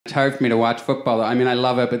It's hard for me to watch football. I mean, I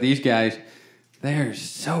love it, but these guys, they're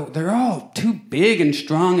all too big and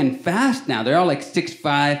strong and fast now. They're all like 6'5",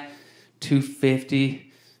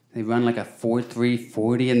 250. They run like a 4.3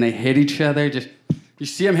 40, and they hit each other. You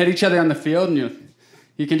see them hit each other on the field, and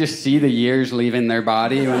you can just see the years leaving their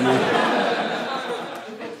body. When you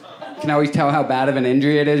can always tell how bad of an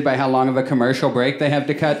injury it is by how long of a commercial break they have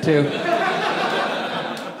to cut to.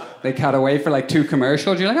 They cut away for like 2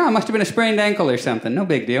 commercials. You're like, oh, it must have been a sprained ankle or something. No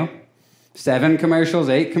big deal. 7 commercials,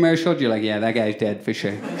 8 commercials. You're like, yeah, that guy's dead for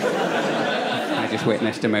sure. I just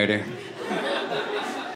witnessed a murder.